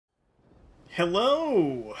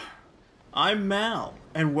Hello! I'm Mal,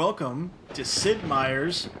 and welcome to Sid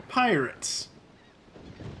Meier's Pirates.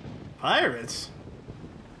 Pirates?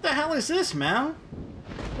 The hell is this, Mal?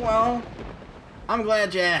 Well, I'm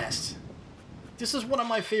glad you asked. This is one of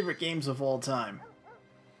my favorite games of all time.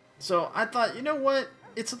 So I thought, you know what?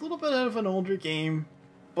 It's a little bit of an older game,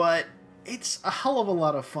 but it's a hell of a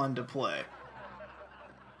lot of fun to play.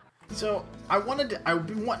 So I've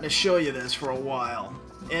been wanting to show you this for a while.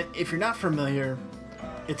 And if you're not familiar,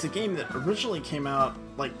 it's a game that originally came out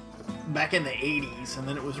like back in the 80s, and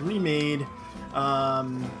then it was remade in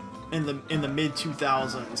the mid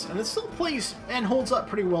 2000s, and it still plays and holds up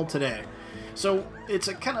pretty well today. So it's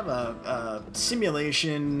a kind of a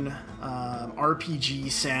simulation RPG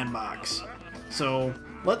sandbox. So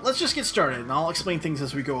let's just get started, and I'll explain things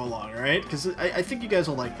as we go along, alright? Because I think you guys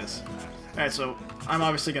will like this. Alright, so I'm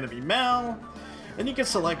obviously going to be Mal, and you can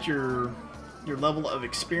select your level of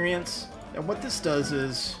experience. And what this does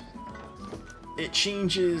is it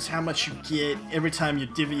changes how much you get every time you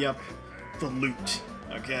divvy up the loot,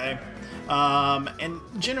 okay? And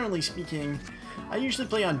generally speaking, I usually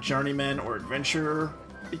play on Journeyman or Adventurer,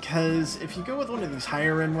 because if you go with one of these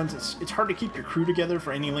higher end ones, it's hard to keep your crew together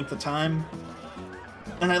for any length of time.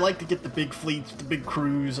 And I like to get the big fleets, the big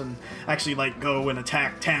crews, and actually like go and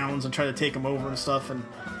attack towns and try to take them over and stuff, and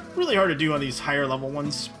really hard to do on these higher level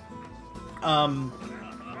ones. And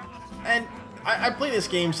I play this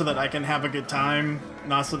game so that I can have a good time,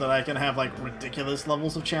 not so that I can have like ridiculous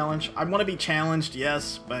levels of challenge. I want to be challenged,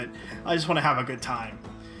 yes, but I just want to have a good time.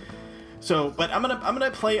 So, but I'm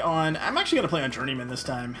actually gonna play on Journeyman this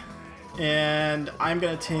time, and I'm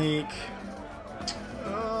gonna take.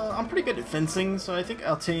 I'm pretty good at fencing, so I think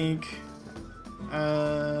I'll take.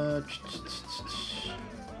 I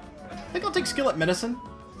think I'll take skill at medicine.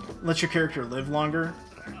 Let your character live longer.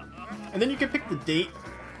 And then you can pick the date.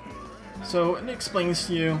 So it explains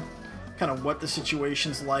to you kind of what the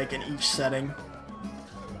situation's like in each setting.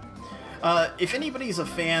 If anybody's a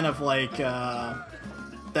fan of like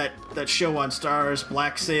that show on Stars,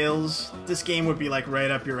 Black Sails, this game would be like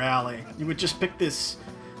right up your alley. You would just pick this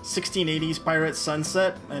 1680s pirate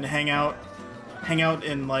sunset and hang out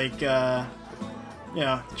in like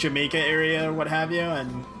Jamaica area or what have you,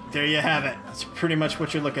 and there you have it. That's pretty much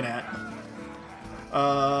what you're looking at.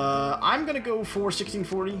 I'm gonna go for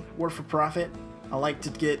 1640, War for Profit. I like to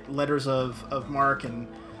get letters of marque and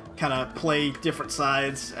kind of play different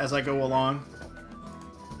sides as I go along.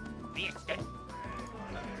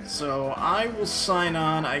 So I will sign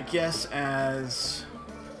on, I guess, as...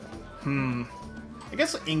 I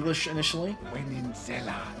guess English initially.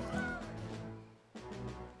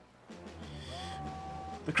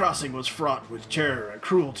 The crossing was fraught with terror and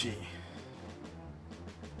cruelty.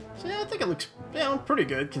 So yeah, I think it looks pretty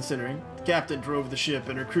good, considering. The captain drove the ship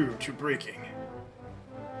and her crew to breaking.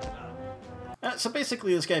 So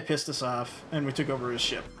basically this guy pissed us off, and we took over his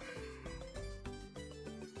ship.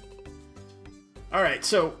 Alright,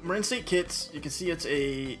 so we're in St. Kitts. You can see it's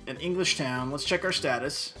an English town. Let's check our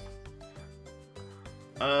status.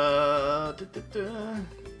 I'm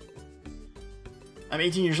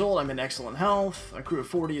 18 years old, I'm in excellent health. A crew of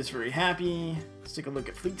 40 is very happy. Let's take a look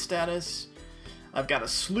at fleet status. I've got a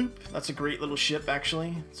sloop. That's a great little ship,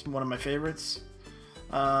 actually. It's one of my favorites.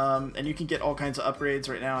 And you can get all kinds of upgrades.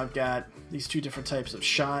 Right now I've got these two different types of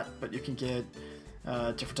shot, but you can get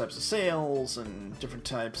different types of sails and different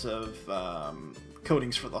types of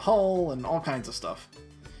coatings for the hull and all kinds of stuff.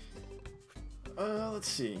 Let's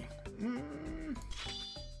see.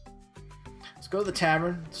 Let's go to the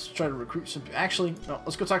tavern. Let's try to recruit some... Actually, no,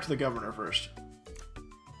 let's go talk to the governor first.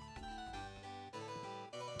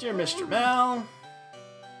 Dear Mr. Mal.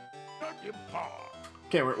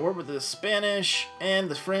 Okay, we're at war with the Spanish and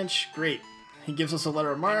the French. Great. He gives us a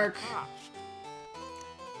letter of marque.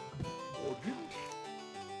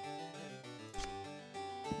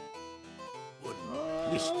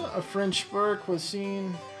 A French bark was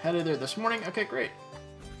seen headed there this morning. Okay, great.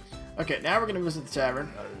 Okay, now we're going to visit the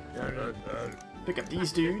tavern. Pick up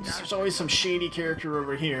these dudes. There's always some shady character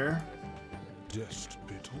over here.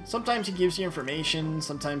 Sometimes he gives you information.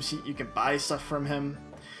 Sometimes you can buy stuff from him.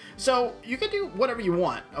 So you can do whatever you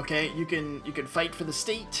want. Okay, you can fight for the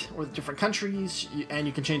state or the different countries, and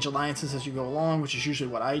you can change alliances as you go along, which is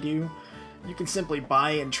usually what I do. You can simply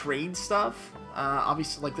buy and trade stuff.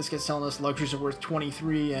 Obviously, like this guy's telling us luxuries are worth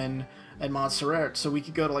 23 in Montserrat, so we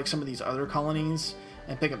could go to like some of these other colonies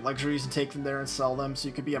and pick up luxuries and take them there and sell them. So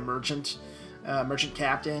you could be a merchant, merchant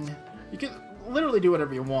captain. You can literally do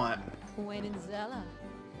whatever you want.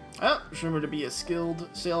 Oh, there's rumored to be a skilled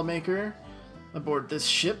sailmaker aboard this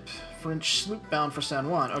ship. French sloop bound for San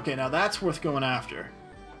Juan. Okay, now that's worth going after.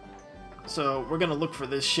 So we're gonna look for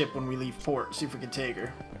this ship when we leave port, see if we can take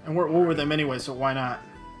her. And we're with them anyway, so why not?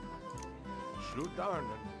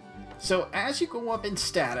 So as you go up in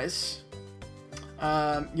status,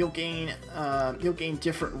 you'll gain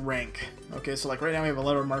different rank. Okay, so like right now we have a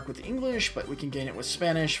letter mark with English, but we can gain it with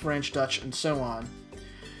Spanish, French, Dutch, and so on.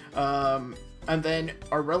 And then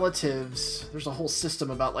our relatives, there's a whole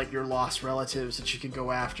system about like your lost relatives that you can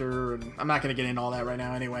go after, and I'm not going to get into all that right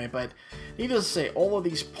now anyway, but needless to say, all of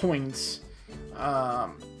these points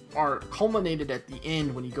are culminated at the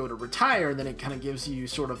end when you go to retire, and then it kind of gives you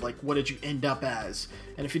sort of like, what did you end up as?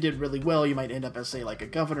 And if you did really well, you might end up as, say, like a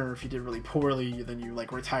governor. If you did really poorly, then you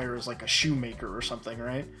like retire as like a shoemaker or something,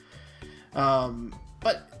 right?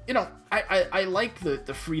 But, you know, I like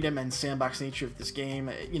the freedom and sandbox nature of this game,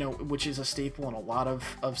 you know, which is a staple in a lot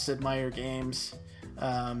of Sid Meier games.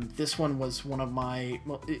 This one was one of my,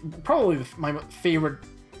 well, probably my favorite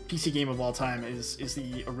PC game of all time is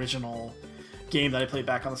the original game that I played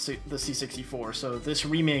back on the C64. So this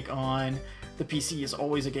remake on the PC is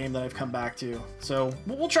always a game that I've come back to. So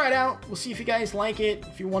we'll try it out. We'll see if you guys like it.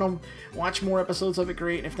 If you want to watch more episodes of it,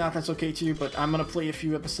 great. If not, that's okay too. But I'm gonna play a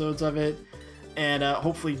few episodes of it, and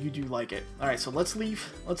hopefully you do like it. All right, so let's leave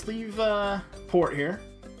port here.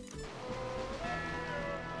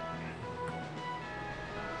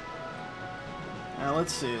 Now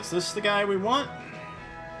let's see. Is this the guy we want?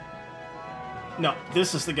 No,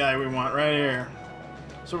 this is the guy we want right here.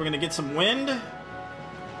 So we're gonna get some wind.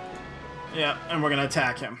 Yeah, and we're gonna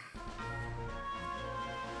attack him.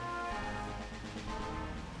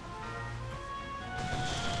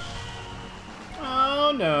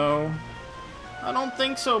 Oh no. I don't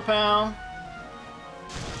think so, pal.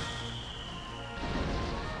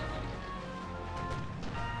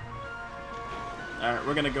 Alright,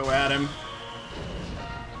 we're gonna go at him.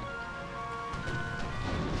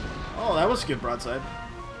 Oh, that was a good broadside.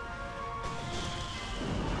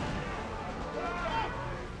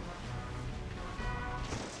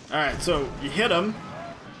 Alright, so you hit him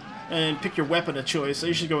and pick your weapon of choice. So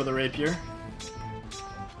you should go with a rapier.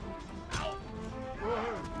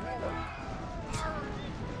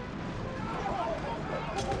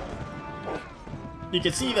 You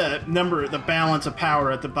can see the balance of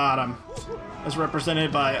power at the bottom, as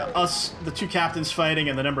represented by us, the two captains fighting,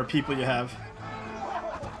 and the number of people you have.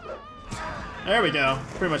 There we go.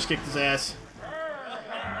 Pretty much kicked his ass.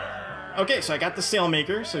 Okay, so I got the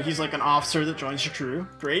sailmaker, so he's like an officer that joins your crew.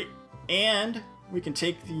 Great. And we can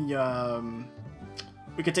take the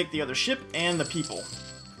other ship and the people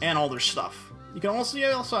and all their stuff. You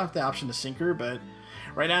also have the option to sink her, but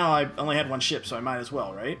right now I only had one ship, so I might as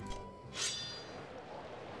well, right?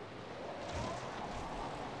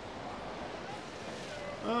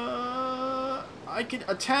 I could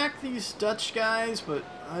attack these Dutch guys, but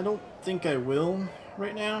I don't think I will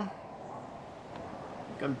right now. I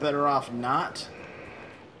think I'm better off not.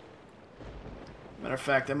 Matter of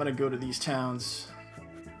fact, I'm gonna go to these towns.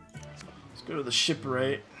 Let's go to the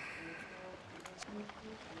shipwright.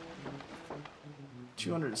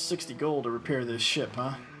 260 gold to repair this ship,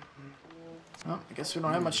 huh? Well, I guess we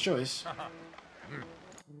don't have much choice.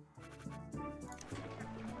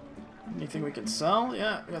 Anything we can sell?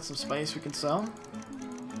 Yeah, we got some spice we can sell.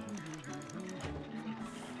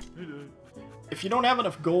 If you don't have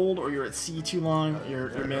enough gold or you're at sea too long, your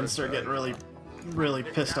men start getting really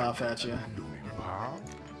pissed off at you.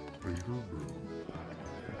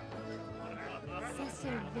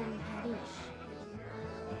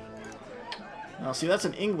 Now, see, that's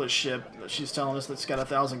an English ship that she's telling us that's got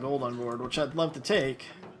 1,000 gold on board, which I'd love to take,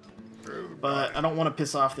 but I don't want to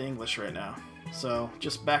piss off the English right now. So,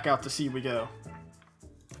 just back out to sea we go.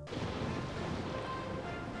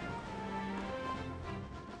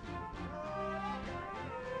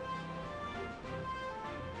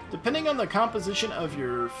 Depending on the composition of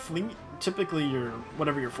your fleet, typically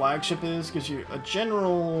whatever your flagship is, gives you a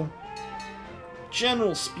general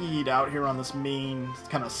speed out here on this main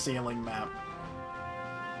kind of sailing map.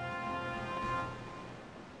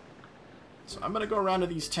 So I'm gonna go around to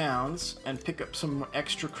these towns and pick up some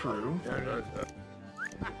extra crew.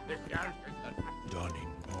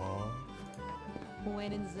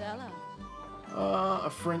 A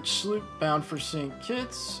French sloop bound for St.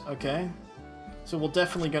 Kitts. Okay. So we're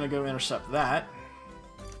definitely gonna go intercept that.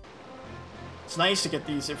 It's nice to get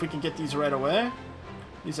these, if we can get these right away.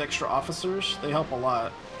 These extra officers, they help a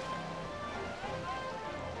lot.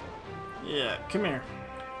 Yeah, come here.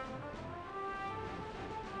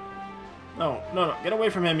 No, no, no. Get away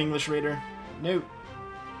from him, English raider. No.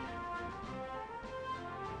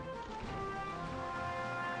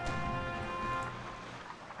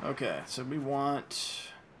 Okay, so we want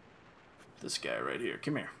this guy right here.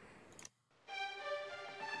 Come here.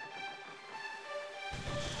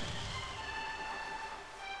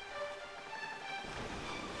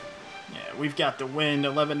 we've got the wind.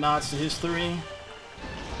 11 knots to his 3.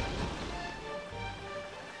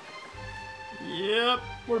 Yep,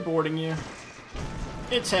 we're boarding you.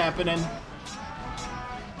 It's happening.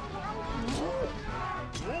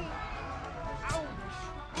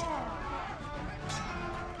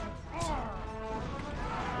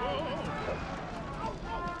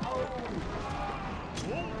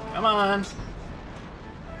 Come on.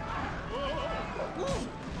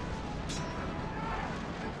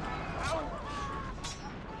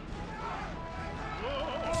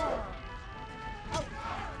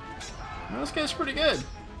 Well, this guy's pretty good.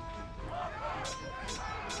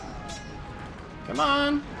 Come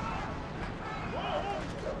on.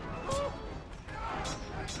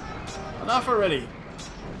 Enough already.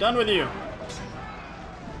 Done with you.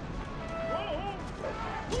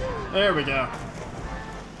 There we go.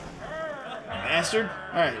 Bastard.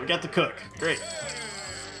 Alright, we got the cook. Great.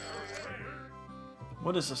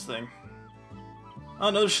 What is this thing? Oh,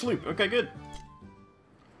 another sloop. Okay, good.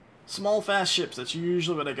 Small, fast ships. That's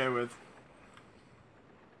usually what I go with.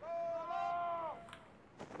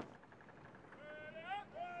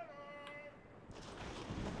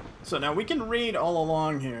 So now we can raid all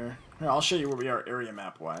along here. Here, I'll show you where we are area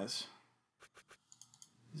map-wise.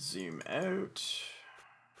 Zoom out.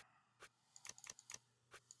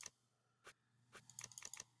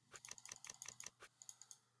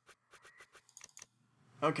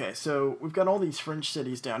 Okay, so we've got all these French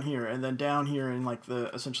cities down here, and then down here in like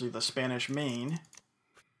essentially the Spanish Main,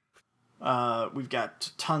 we've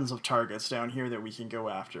got tons of targets down here that we can go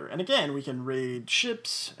after. And again, we can raid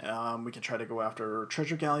ships, we can try to go after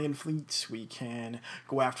treasure galleon fleets, we can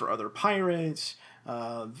go after other pirates,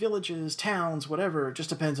 villages, towns, whatever. It just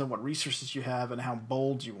depends on what resources you have and how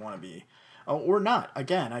bold you want to be. Oh, or not.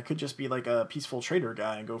 Again, I could just be like a peaceful trader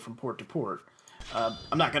guy and go from port to port.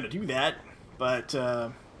 I'm not going to do that. But,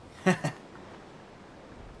 I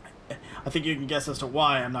think you can guess as to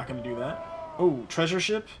why I'm not going to do that. Oh, treasure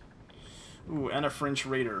ship? Ooh, and a French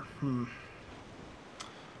raider.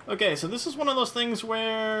 Okay, so this is one of those things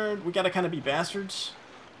where we gotta kind of be bastards.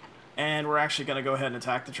 And we're actually going to go ahead and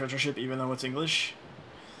attack the treasure ship, even though it's English.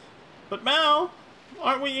 But Mal,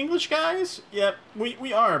 aren't we English guys? Yep,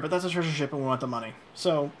 we are, but that's a treasure ship and we want the money.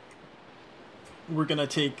 So, we're going to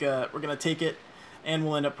take it. And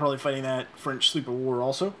we'll end up probably fighting that French sloop of war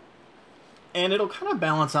also. And it'll kind of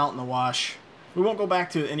balance out in the wash. We won't go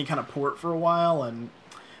back to any kind of port for a while, and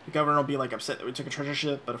the governor will be like upset that we took a treasure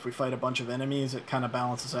ship, but if we fight a bunch of enemies, it kind of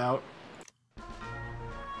balances out.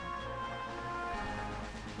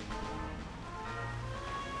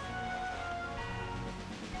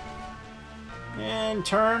 And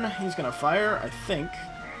turn, he's gonna fire, I think.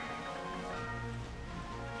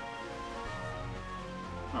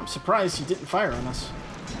 I'm surprised he didn't fire on us.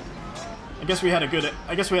 I guess we had a good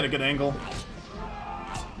angle.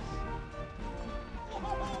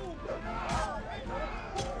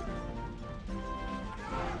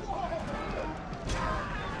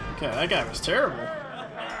 Okay, that guy was terrible.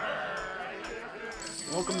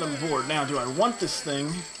 Welcome them aboard. Now, do I want this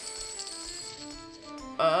thing?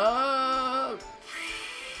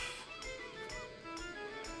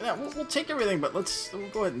 Yeah, we'll take everything, but we'll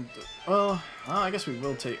go ahead and... I guess we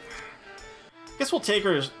will take... I guess we'll take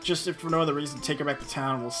her just if for no other reason, take her back to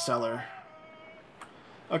town and we'll sell her.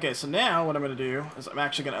 Okay, so now what I'm going to do is I'm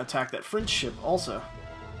actually going to attack that French ship also.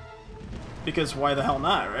 Because why the hell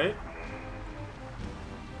not, right?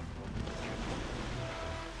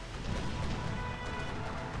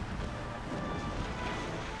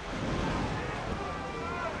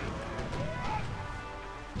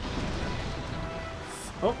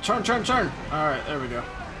 Oh, turn! Alright, there we go.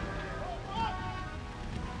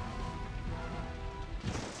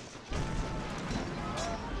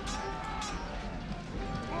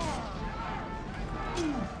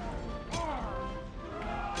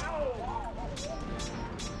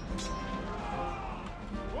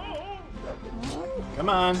 Come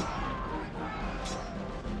on.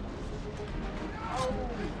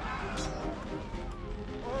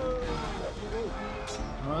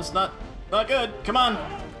 Oh, that's not good. Come on.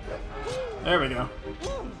 There we go.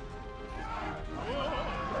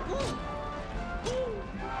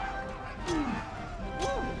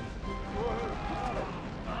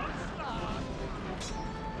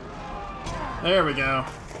 There we go.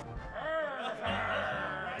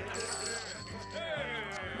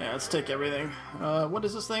 Yeah, let's take everything. What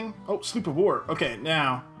is this thing? Oh, sloop of war. Okay,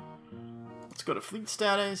 now let's go to fleet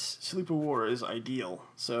status. Sloop of war is ideal.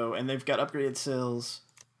 So, and they've got upgraded sails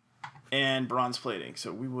and bronze plating.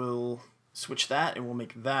 So we will switch that and we'll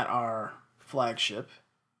make that our flagship.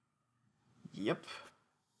 Yep.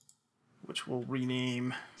 Which we'll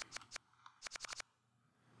rename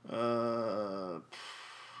Oh,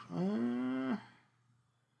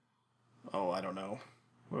 I don't know.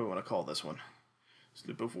 What do we want to call this one?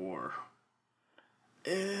 Sloop of War.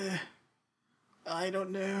 I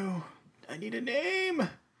don't know. I need a name.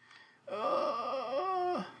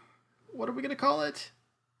 What are we gonna call it?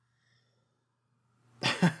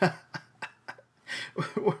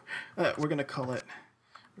 We're gonna call it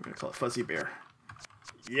Fuzzy Bear.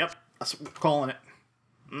 Yep, that's what we're calling it.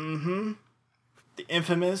 Mm-hmm. The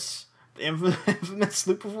infamous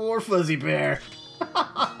Sloop of War Fuzzy Bear.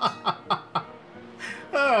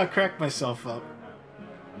 I cracked myself up.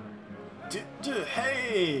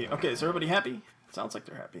 Hey! Okay, is everybody happy? Sounds like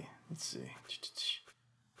they're happy. Let's see.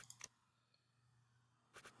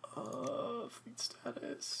 Fleet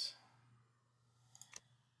status.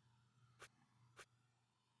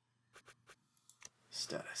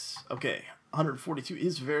 Status. Okay, 142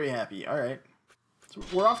 is very happy. Alright. So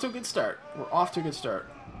we're off to a good start. We're off to a good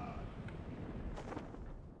start.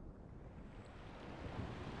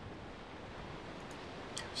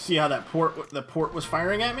 See how the port was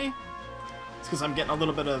firing at me? It's because I'm getting a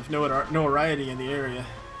little bit of notoriety in the area.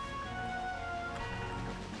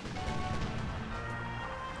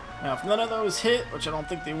 Now, if none of those hit, which I don't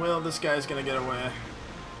think they will, this guy's gonna get away.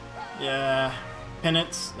 Yeah,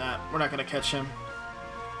 penance. Nah, we're not gonna catch him.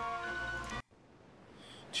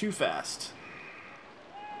 Too fast.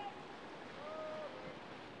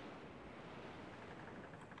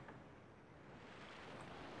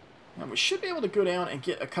 Now we should be able to go down and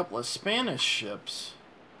get a couple of Spanish ships.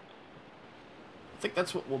 I think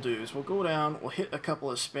that's what we'll do, is we'll go down, we'll hit a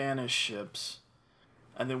couple of Spanish ships,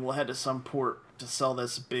 and then we'll head to some port to sell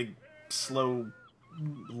this big, slow,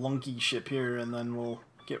 lunky ship here, and then we'll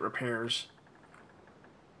get repairs.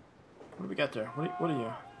 What do we got there? What are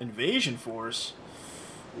you? Invasion force?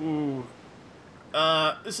 Ooh.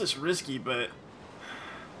 This is risky, but...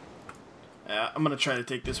 yeah, I'm gonna try to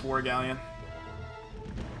take this war galleon.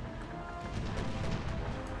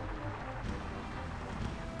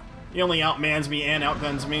 He only outmans me and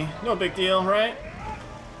outguns me. No big deal, right?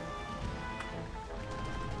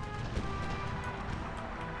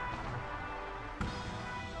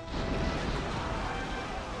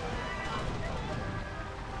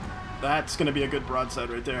 That's gonna be a good broadside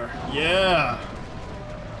right there. Yeah!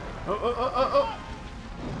 Oh.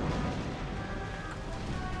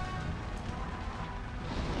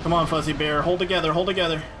 Come on, Fuzzy Bear. Hold together, hold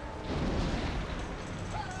together.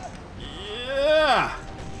 Yeah!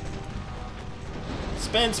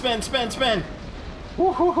 Spin!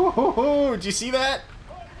 Woo-hoo-hoo-hoo-hoo! Did you see that?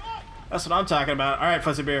 That's what I'm talking about. Alright,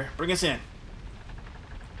 Fuzzy Bear, bring us in.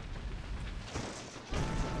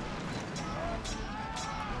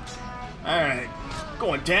 Alright,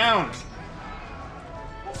 going down.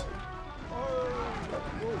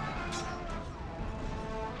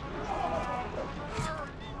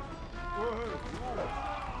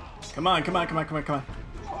 Come on.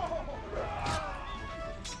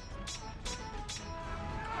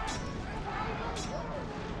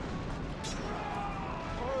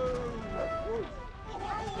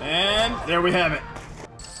 And there we have it.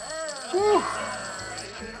 Whew.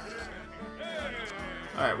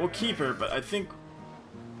 Alright, we'll keep her, but I think,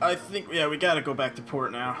 yeah, we gotta go back to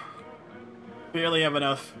port now. Barely have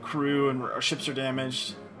enough crew and our ships are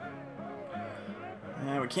damaged.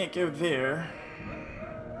 Yeah, we can't go there.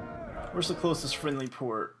 Where's the closest friendly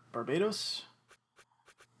port? Barbados?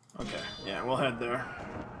 Okay, yeah, we'll head there.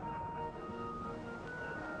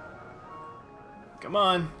 Come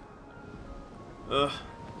on. Ugh.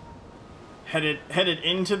 Headed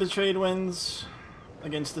into the trade winds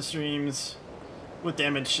against the streams with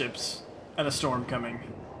damaged ships and a storm coming.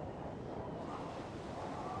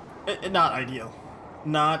 Not ideal.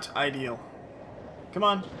 Not ideal. Come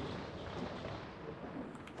on.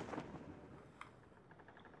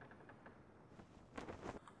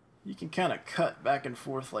 You can kind of cut back and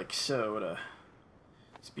forth like so to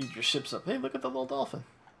speed your ships up. Hey, look at the little dolphin.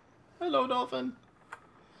 Hello, dolphin.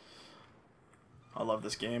 I love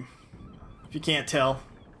this game. If you can't tell,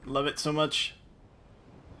 love it so much.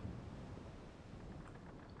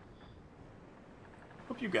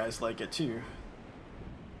 Hope you guys like it too.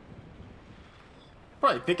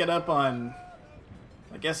 Probably pick it up on,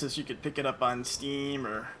 I guess you could pick it up on Steam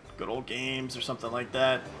or Good Old Games or something like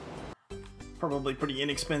that. Probably pretty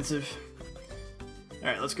inexpensive.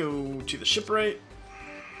 Alright, let's go to the shipwright.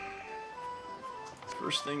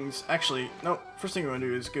 First thing we're gonna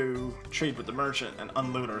do is go trade with the merchant and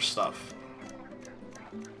unload our stuff.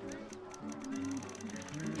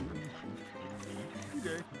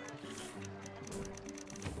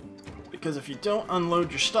 Because if you don't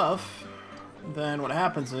unload your stuff, then what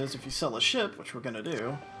happens is, if you sell a ship, which we're gonna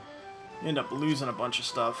do, you end up losing a bunch of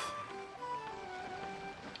stuff.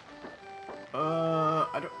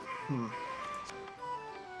 I don't...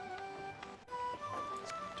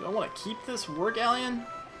 Do I want to keep this war galleon?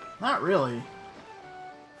 Not really.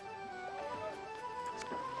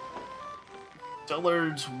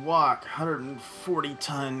 Dullard's Walk,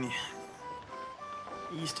 140-ton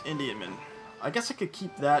East Indiaman. I guess I could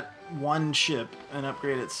keep that one ship and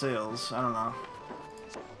upgrade its sails. I don't know.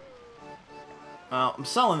 Well, I'm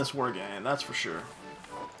selling this war galleon, that's for sure.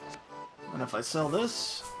 And if I sell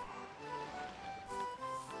this...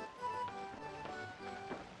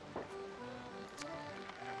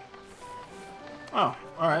 Oh,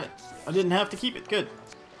 alright. I didn't have to keep it. Good.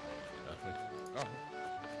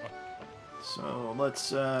 So,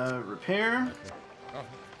 let's repair.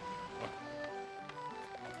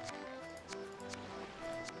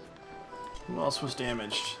 Who else was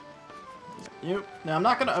damaged? Yep. Now, I'm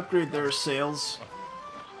not going to upgrade their sails,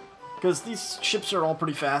 because these ships are all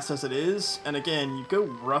pretty fast as it is, and again, you go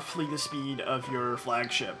roughly the speed of your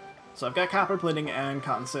flagship. So I've got copper plating and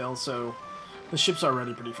cotton sails, so the ship's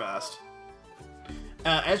already pretty fast.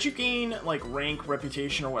 As you gain, like, rank,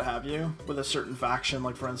 reputation, or what have you, with a certain faction,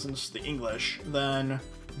 like, for instance, the English, then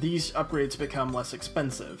these upgrades become less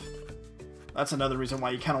expensive. That's another reason why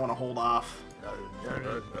you kind of want to hold off.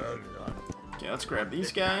 Okay, let's grab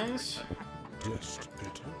these guys.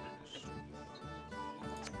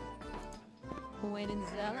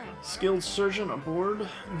 Skilled surgeon aboard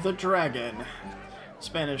the Dragon.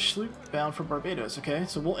 Spanish sloop bound for Barbados. Okay,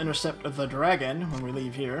 so we'll intercept the Dragon when we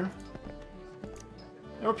leave here.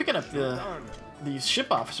 And we're picking up these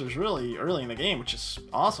ship officers really early in the game, which is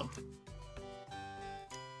awesome.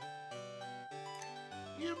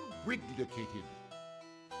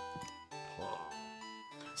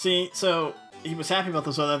 See, so he was happy about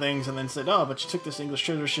those other things and then said, oh, but you took this English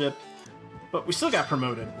treasure ship, but we still got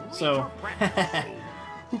promoted, so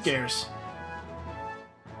who cares?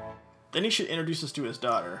 Then he should introduce us to his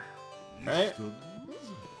daughter, right?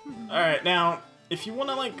 Alright, now, if you want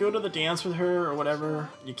to, like, go to the dance with her or whatever,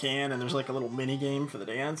 you can, and there's, like, a little mini-game for the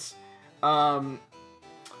dance.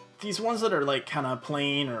 These ones that are, like, kind of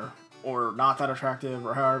plain or not that attractive,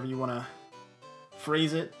 or however you want to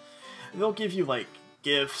phrase it, they'll give you, like,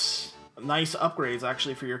 gifts, nice upgrades,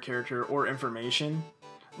 actually, for your character, or information,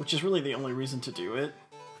 which is really the only reason to do it.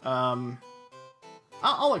 I'll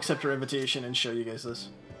accept her invitation and show you guys this.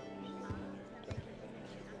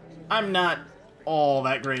 I'm not all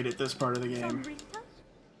that great at this part of the game.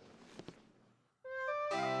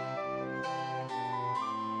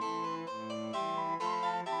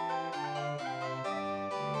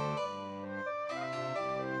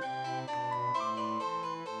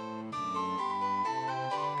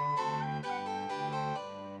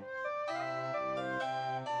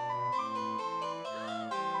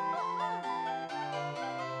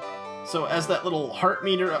 So as that little heart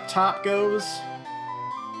meter up top goes,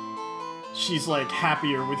 she's like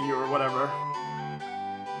happier with you or whatever.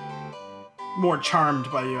 More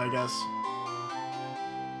charmed by you, I guess.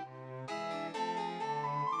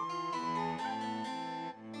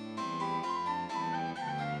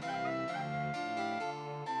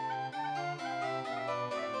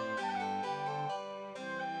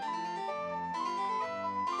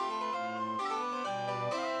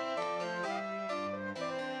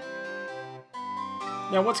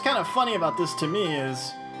 Now, what's kind of funny about this to me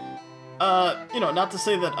is, you know, not to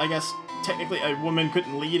say that I guess technically a woman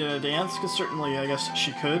couldn't lead in a dance, because certainly I guess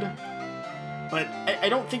she could, but I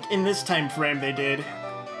don't think in this time frame they did,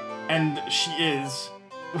 and she is,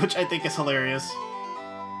 which I think is hilarious.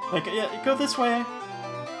 Like, yeah, go this way.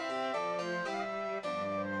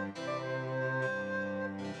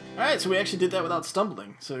 Alright, so we actually did that without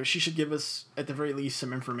stumbling, so she should give us, at the very least,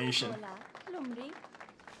 some information.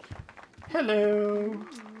 Hello.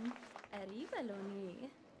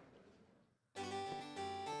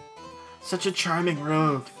 Such a charming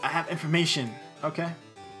rogue. I have information. Okay.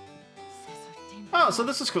 Oh, so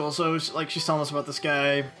this is cool. So, like, she's telling us about this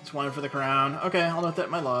guy. He's wanted for the crown. Okay, I'll note that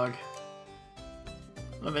in my log.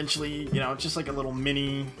 Eventually, you know, just like a little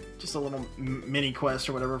mini quest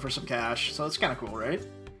or whatever for some cash. So it's kind of cool, right?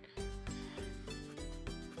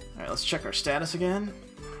 Alright, let's check our status again.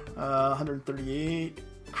 138.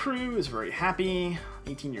 Crew is very happy.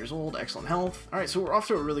 18 years old, excellent health. Alright, so we're off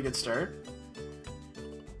to a really good start.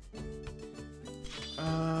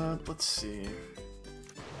 Let's see.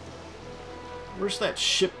 Where's that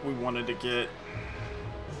ship we wanted to get?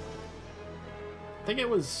 I think it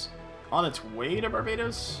was on its way to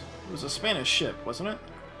Barbados. It was a Spanish ship, wasn't it?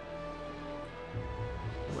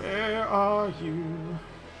 Where are you?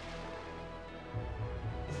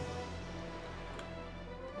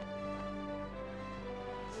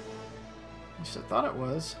 least I thought it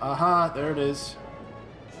was. Aha, there it is.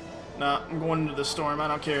 Nah, I'm going into the storm. I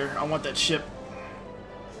don't care. I want that ship.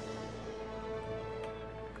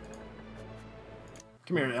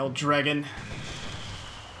 Come here, El Dragon.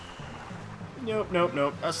 Nope, nope,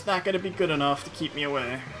 nope. That's not gonna be good enough to keep me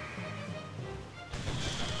away.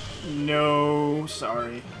 No,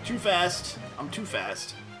 sorry. Too fast. I'm too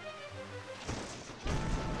fast.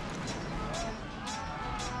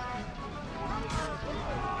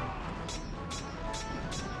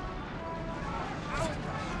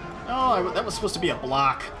 Oh, that was supposed to be a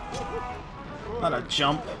block, not a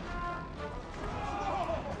jump.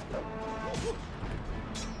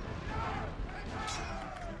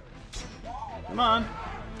 Come on.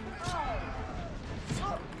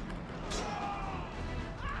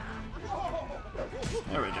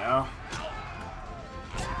 There we go.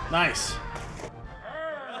 Nice.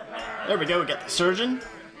 There we go, we got the surgeon.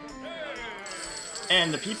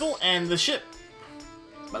 And the people and the ship.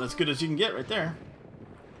 About as good as you can get right there.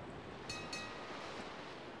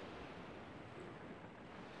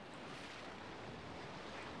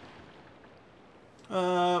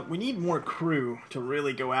 We need more crew to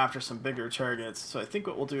really go after some bigger targets. So I think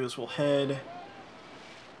what we'll do is we'll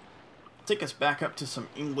take us back up to some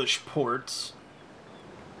English ports.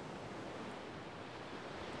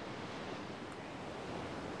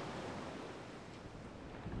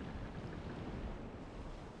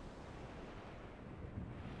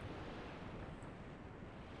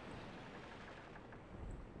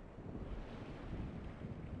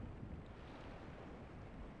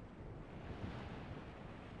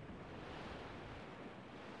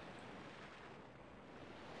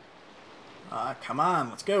 Come on,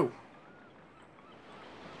 let's go.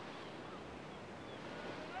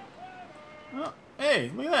 Oh,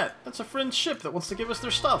 hey, look at that. That's a French ship that wants to give us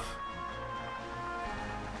their stuff.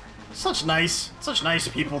 Such nice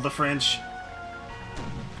people, the French.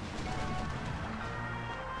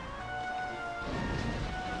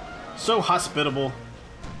 So hospitable.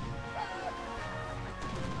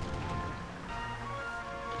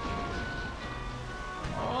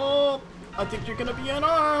 Oh, I think you're gonna be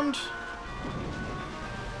unarmed.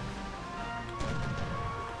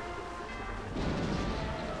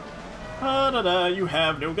 Da-da-da, you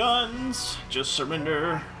have no guns. Just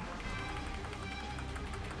surrender.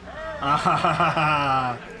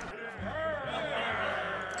 Ah-ha-ha-ha.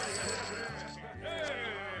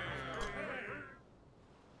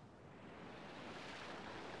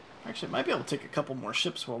 Actually, I might be able to take a couple more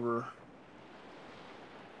ships while we're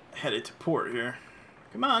headed to port here.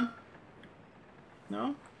 Come on.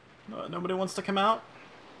 No? Nobody wants to come out?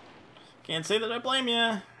 Can't say that I blame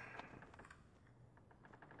you.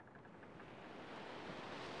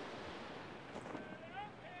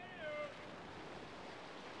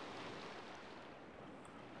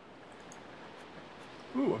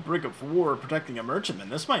 Ooh, a brig of war protecting a merchantman.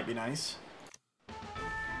 This might be nice.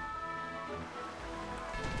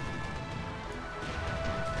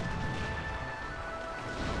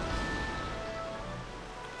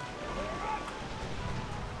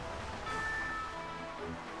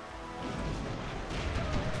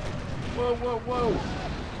 Whoa, whoa, whoa!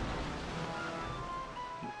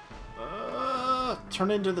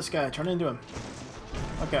 Turn into this guy. Turn into him.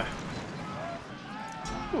 Okay.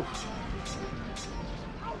 Whew.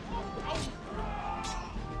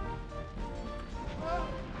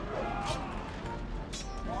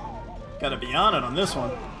 Gotta be on it on this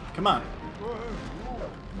one. Come on.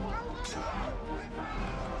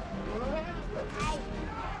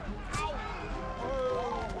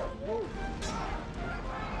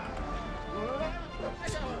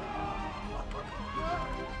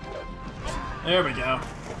 There we go.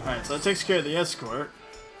 Alright, so that takes care of the escort.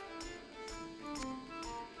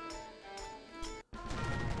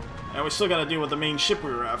 And we still gotta deal with the main ship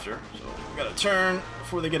we were after. So we gotta turn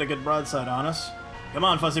before they get a good broadside on us. Come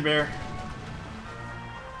on, Fuzzy Bear.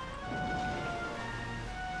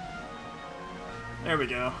 There we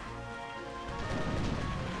go.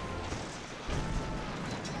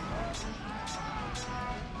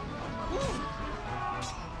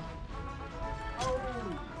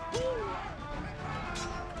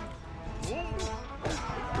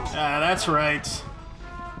 Ah, that's right.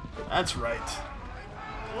 That's right.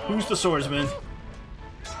 Who's the swordsman?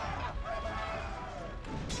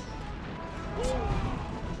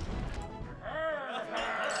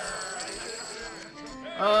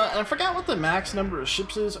 I forgot what the max number of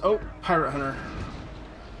ships is. Oh, Pirate Hunter.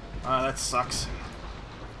 That sucks.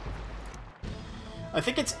 I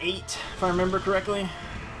think it's 8, if I remember correctly.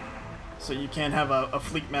 So you can't have a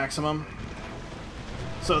fleet maximum.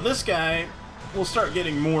 So this guy, we'll start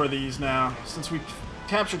getting more of these now, since we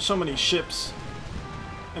captured so many ships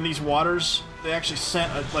in these waters, they actually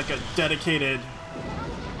sent like a dedicated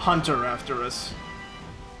hunter after us.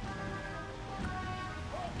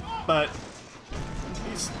 But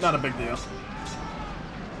he's not a big deal.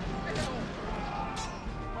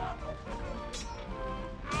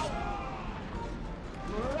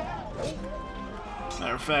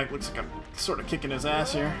 Matter of fact, looks like I'm sort of kicking his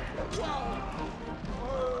ass here.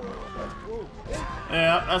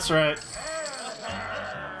 Yeah, that's right.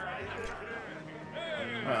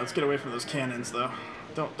 Alright, let's get away from those cannons, though.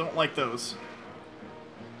 Don't like those.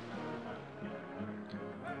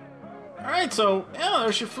 Alright, so, yeah,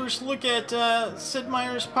 there's your first look at Sid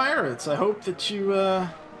Meier's Pirates. I hope that you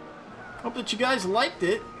guys liked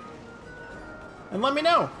it. And let me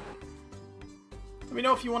know. Let me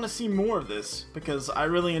know if you want to see more of this, because I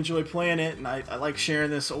really enjoy playing it, and I like sharing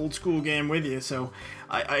this old school game with you, so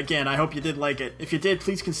again, I hope you did like it. If you did,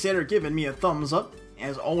 please consider giving me a thumbs up.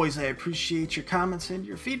 As always, I appreciate your comments and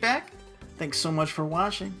your feedback. Thanks so much for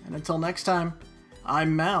watching, and until next time,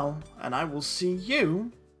 I'm Mal, and I will see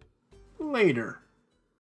you later.